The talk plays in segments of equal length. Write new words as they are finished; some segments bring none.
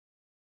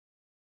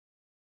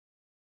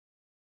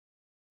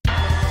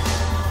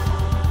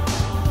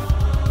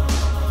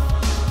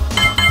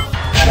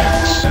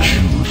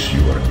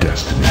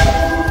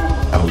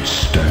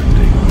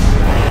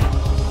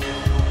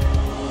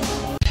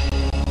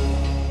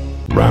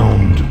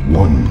Round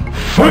one,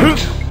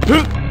 fight!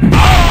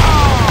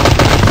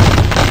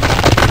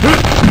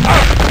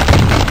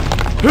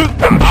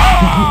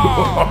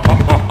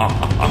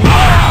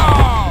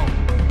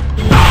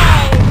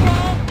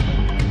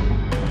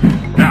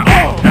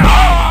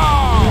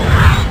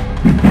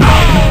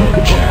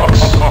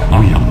 Jax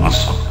wins.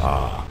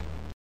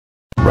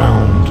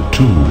 Round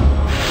two,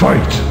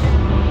 fight!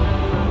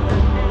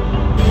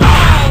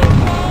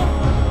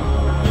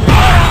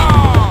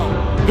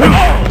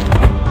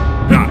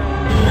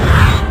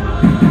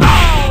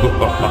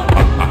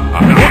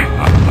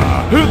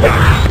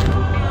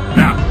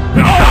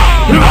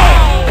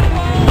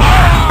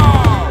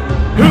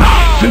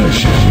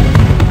 Finish him.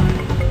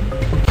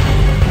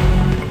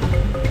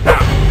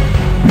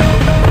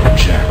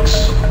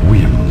 Jax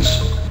wins.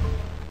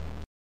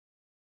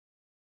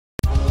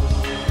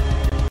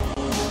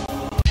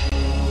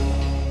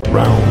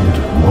 Round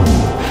one,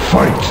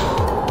 fight!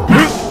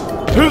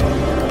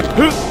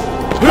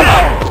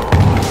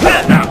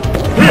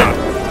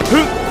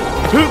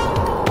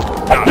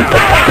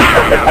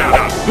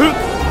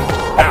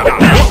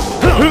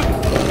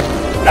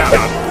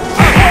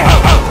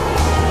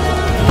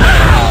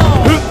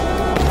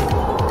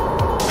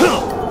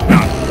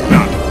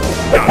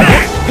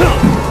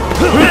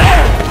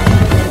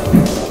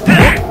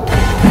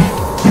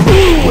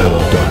 Well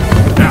done.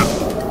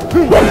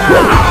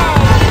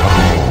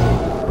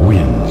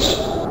 Wins.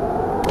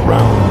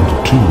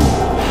 Round two,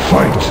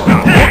 fight!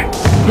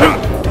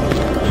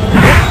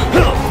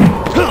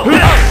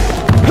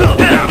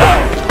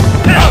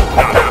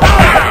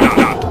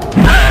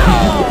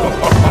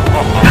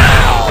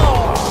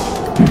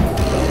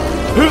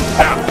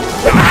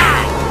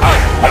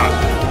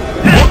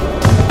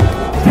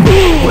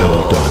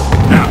 Well done.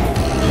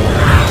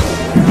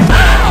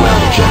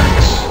 Well, Jax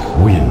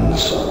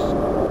wins.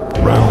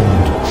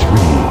 Round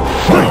three,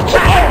 fight!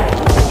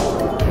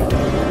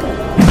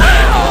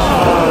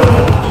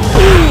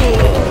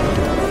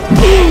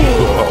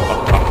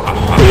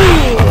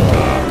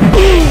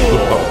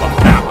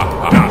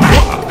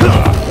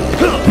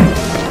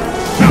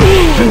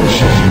 Finish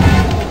him.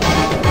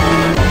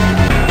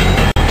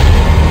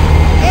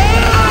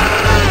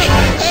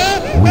 Jax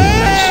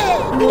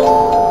wins.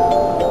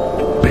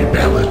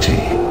 Fatality.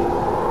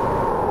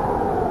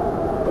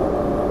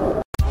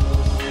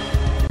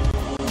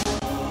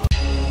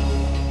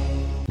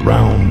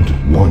 Round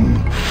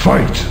one,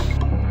 fight!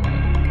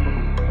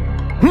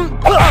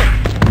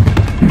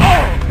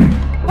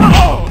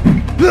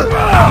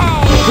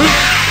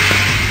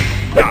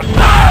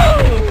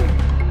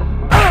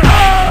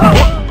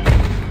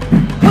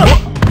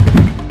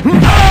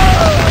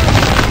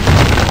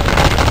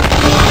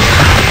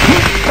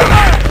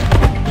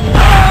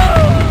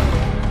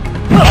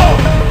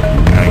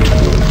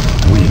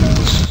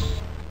 Wins.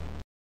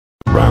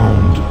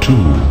 Round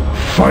two,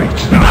 fight!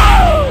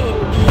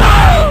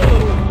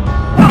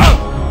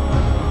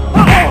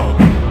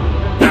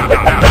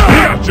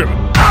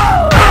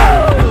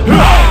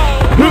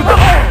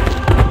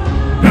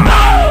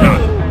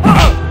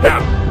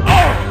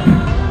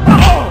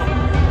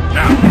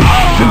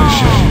 Finish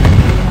him.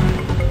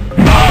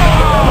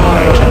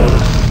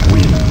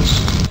 Wins.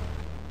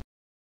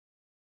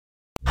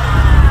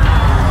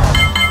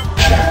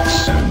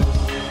 Jackson.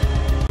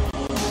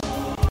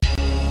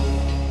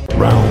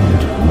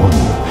 Round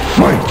one,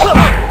 fight!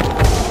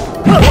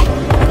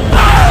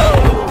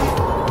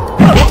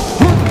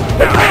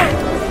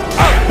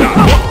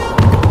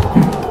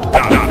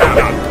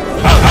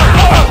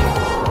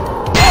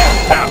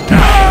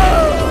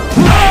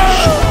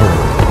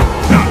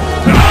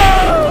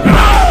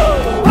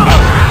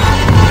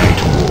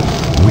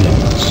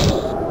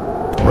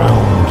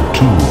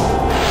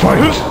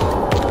 Fight!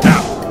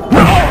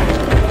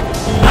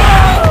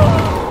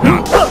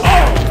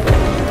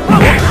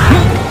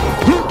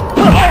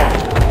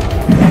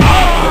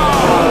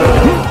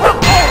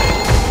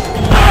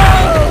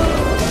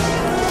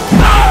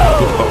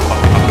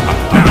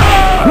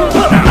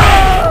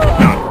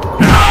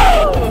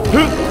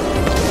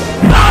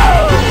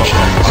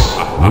 Jax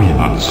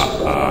wins.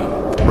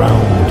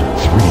 Round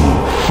three,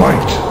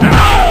 fight!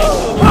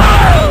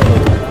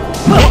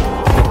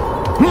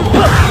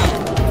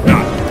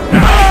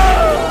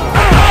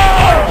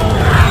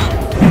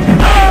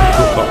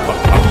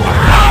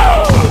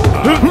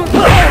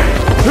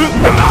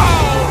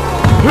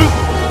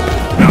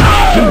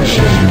 Finish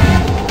him.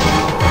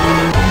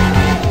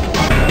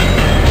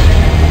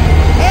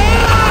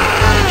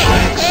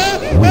 Jax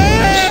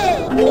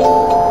wins.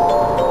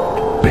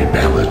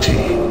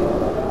 Fatality.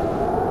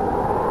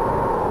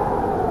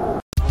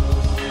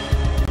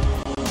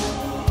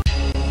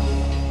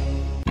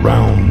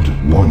 Round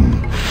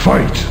one,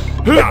 fight!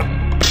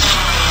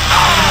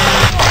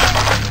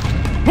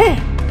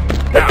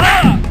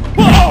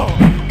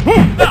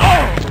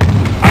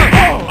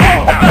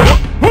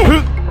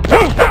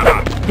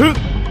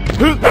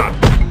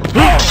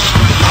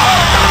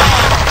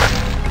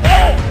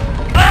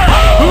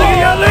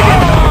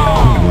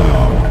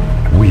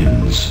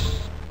 Wins.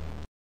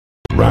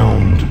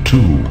 Round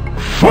two,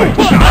 fight!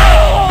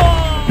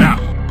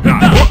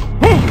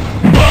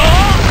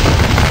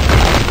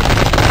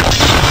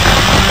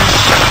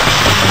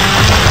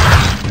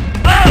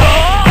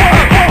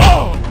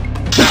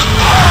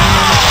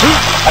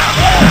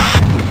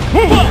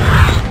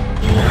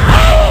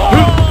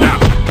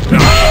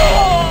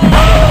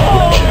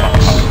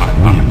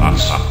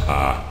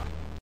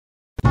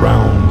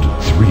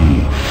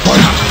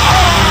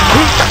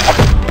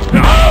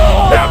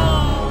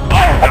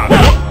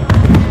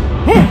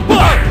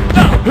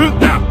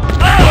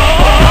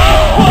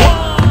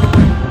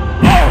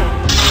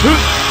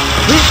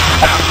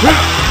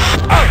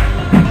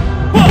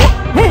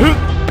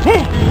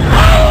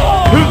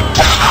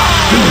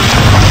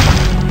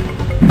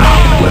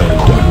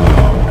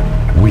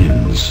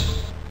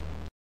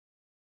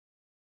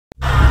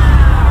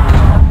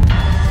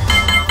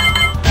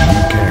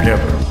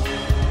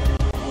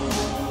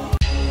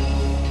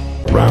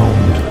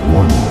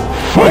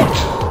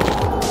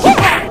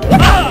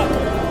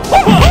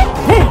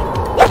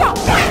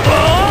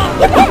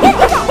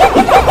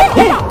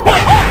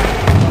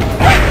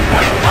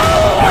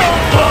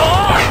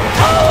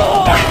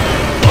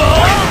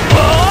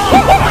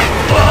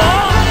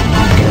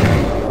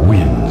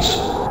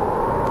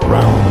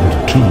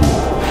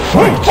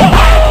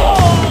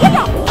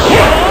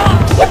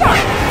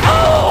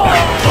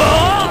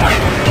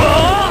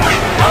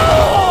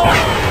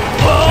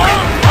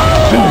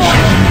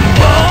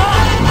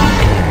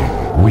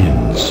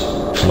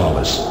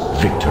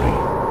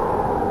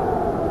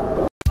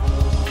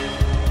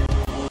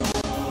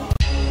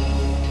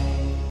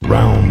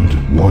 Round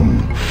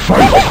 1,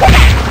 fight!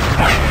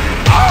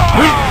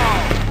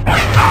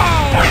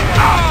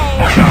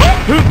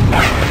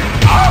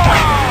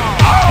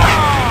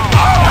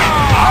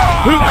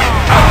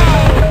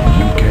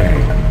 UK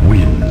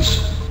wins.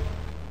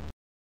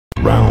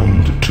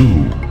 Round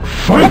 2,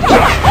 fight!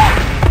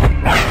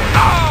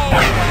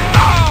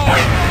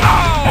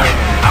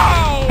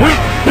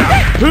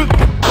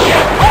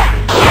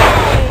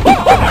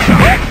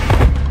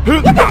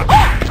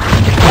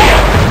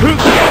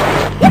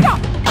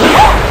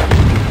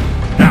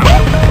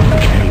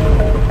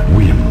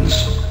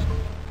 Wins.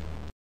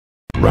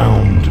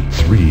 Round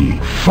 3,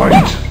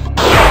 fight!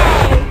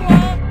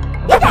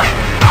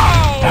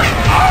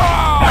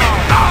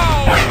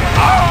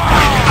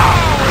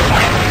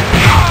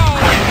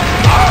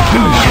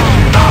 Finish him.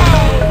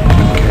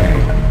 UK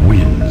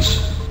wins.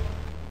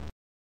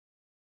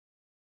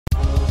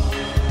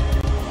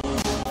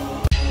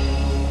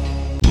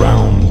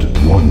 Round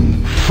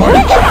 1,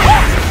 fight!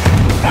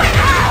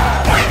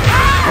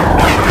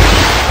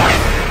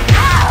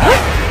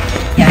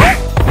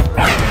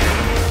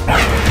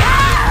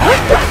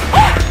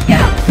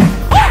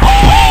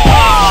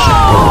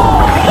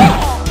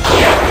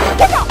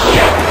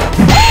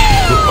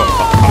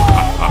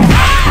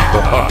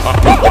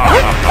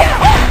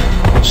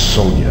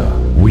 Sonia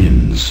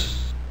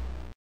wins.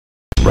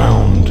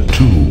 Round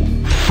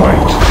 2,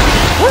 fight!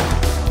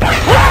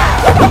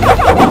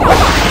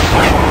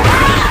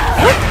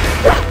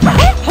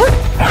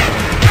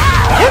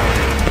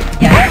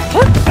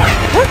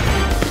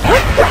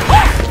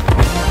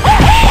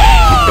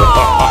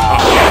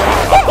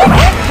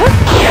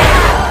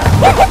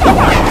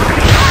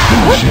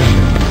 Finish him.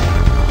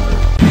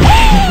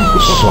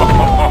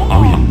 Sonia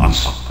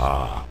wins.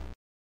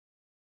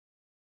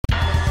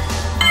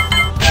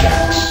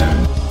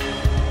 Jackson.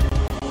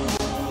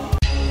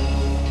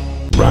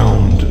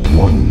 Round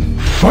 1,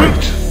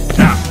 fight!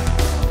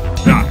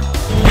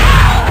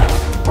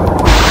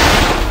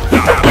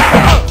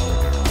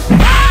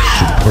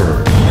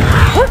 Superb.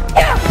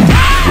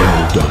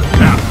 Well done.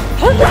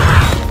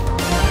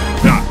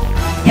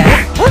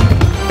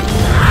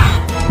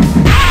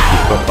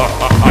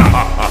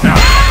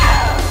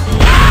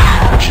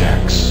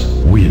 Jax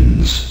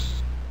wins.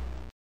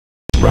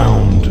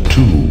 Round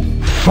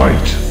 2,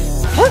 fight!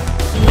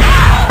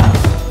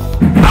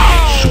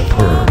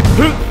 Superb.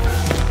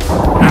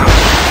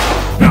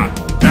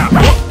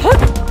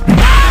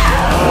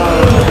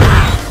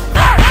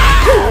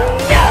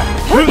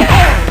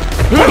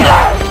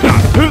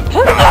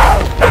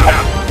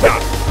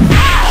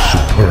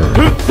 Superb.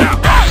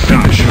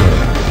 Finisher.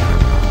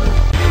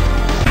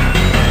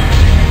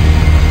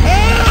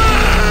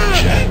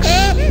 Jax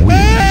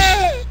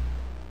wins.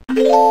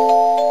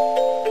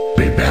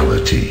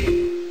 Babality.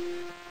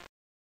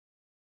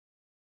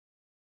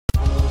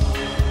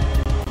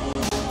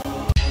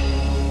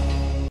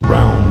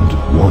 Round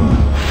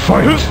 1,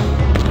 fight!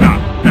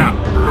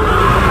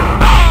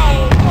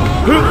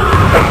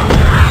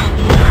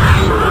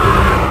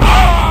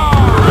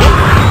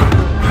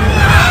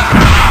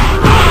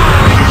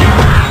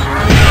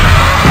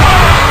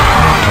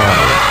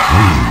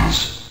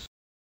 Wins.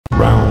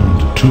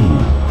 Round 2,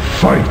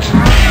 fight!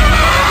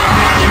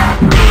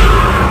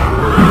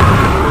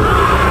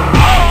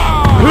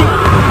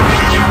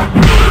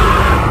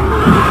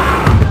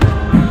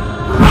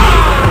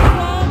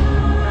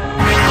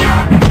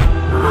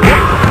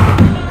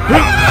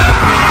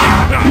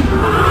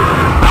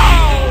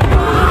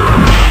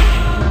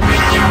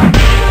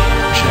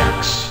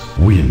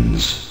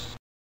 Wins.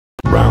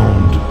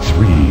 Round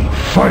 3,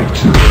 fight!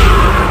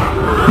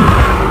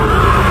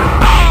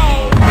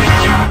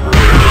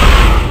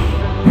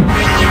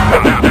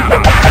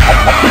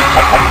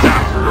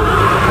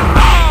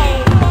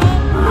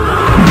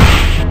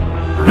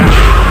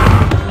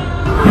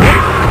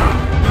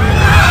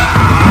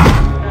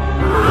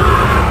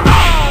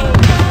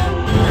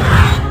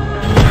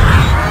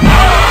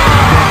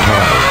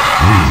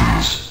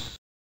 Wins.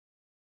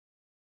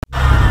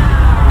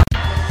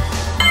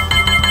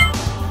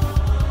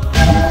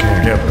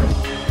 Together.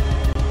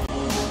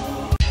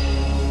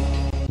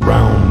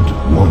 Round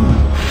 1,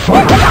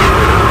 fight!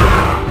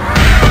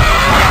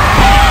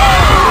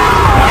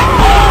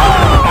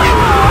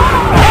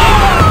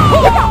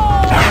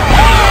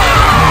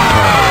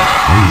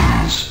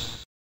 Wins.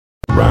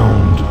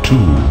 Round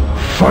 2,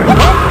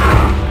 fight!